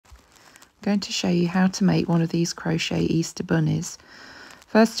going to show you how to make one of these crochet Easter bunnies.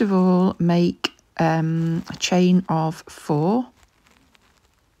 First of all, make a chain of 4.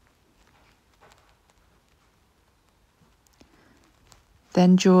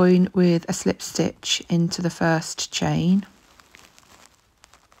 Then join with a slip stitch into the first chain.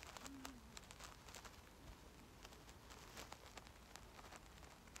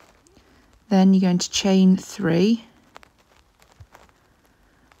 Then you're going to chain 3,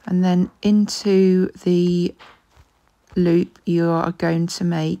 and then into the loop you are going to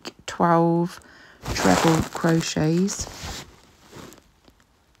make 12 treble crochets.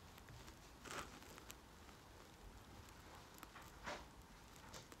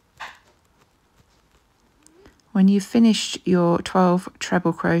 When you've finished your 12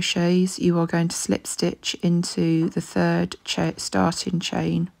 treble crochets, you are going to slip stitch into the third starting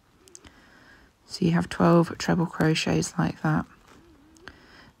chain. So you have 12 treble crochets like that.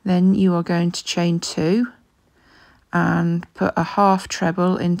 Then you are going to chain 2 and put a half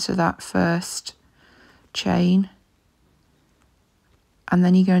treble into that first chain. And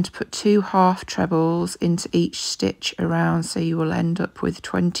then you're going to put 2 half trebles into each stitch around, so you will end up with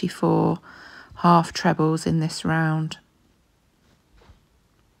 24 half trebles in this round.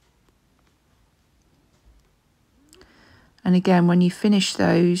 And again, when you finish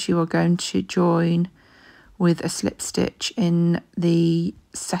those, you are going to join with a slip stitch in the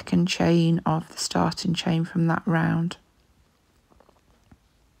second chain of the starting chain from that round.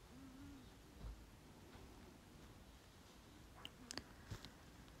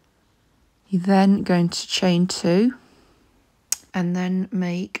 You're then going to chain 2 and then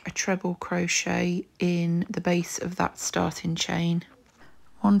make a treble crochet in the base of that starting chain.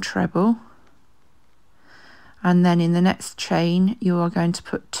 1 treble. And then in the next chain you are going to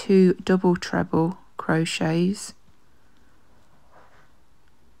put 2 double treble crochets,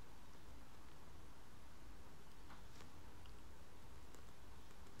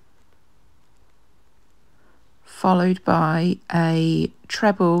 followed by a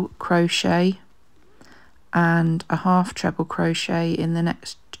treble crochet and a half treble crochet in the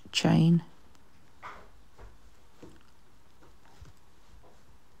next chain.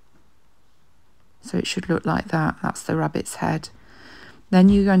 So it should look like that. That's the rabbit's head. Then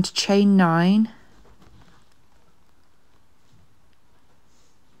you're going to chain 9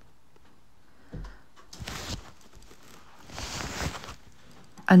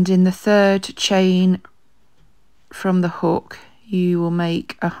 and in the third chain from the hook you will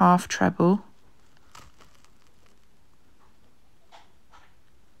make a half treble,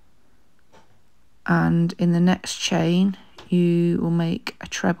 and in the next chain you will make a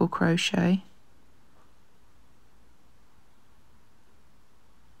treble crochet.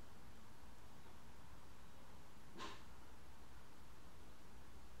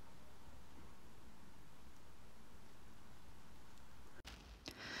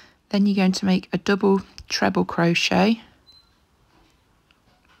 Then you're going to make a double treble crochet,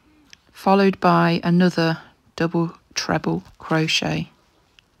 followed by another double treble crochet.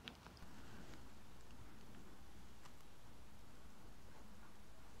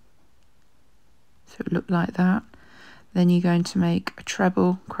 So it looked like that. Then you're going to make a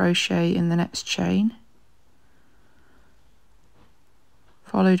treble crochet in the next chain,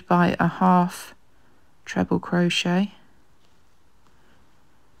 followed by a half treble crochet.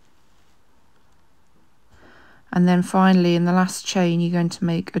 And then finally in the last chain you're going to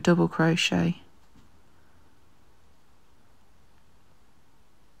make a double crochet.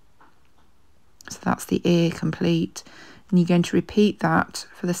 So that's the ear complete. And you're going to repeat that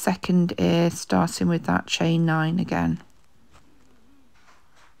for the second ear, starting with that chain 9 again.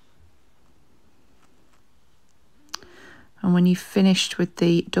 And when you've finished with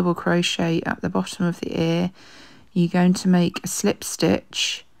the double crochet at the bottom of the ear, you're going to make a slip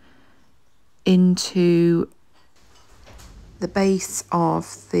stitch into the base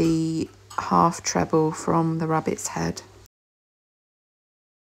of the half treble from the rabbit's head.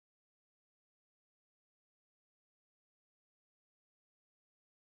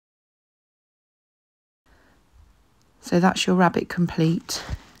 So that's your rabbit complete.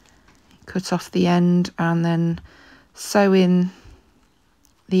 Cut off the end and then sew in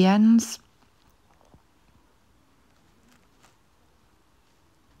the ends.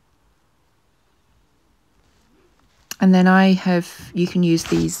 And then you can use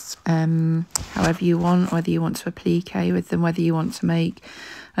these however you want, whether you want to applique with them, whether you want to make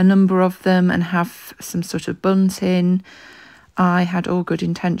a number of them and have some sort of bunting. I had all good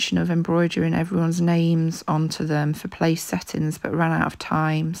intention of embroidering everyone's names onto them for place settings, but ran out of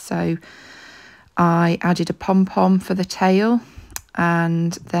time. So I added a pom-pom for the tail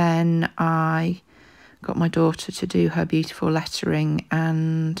and then I got my daughter to do her beautiful lettering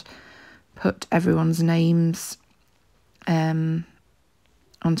and put everyone's names onto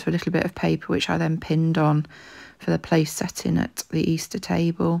a little bit of paper, which I then pinned on for the place setting at the Easter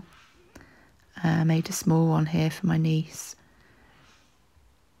table. Made a small one here for my niece.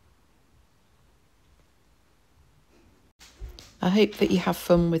 I hope that you have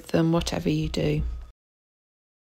fun with them, whatever you do.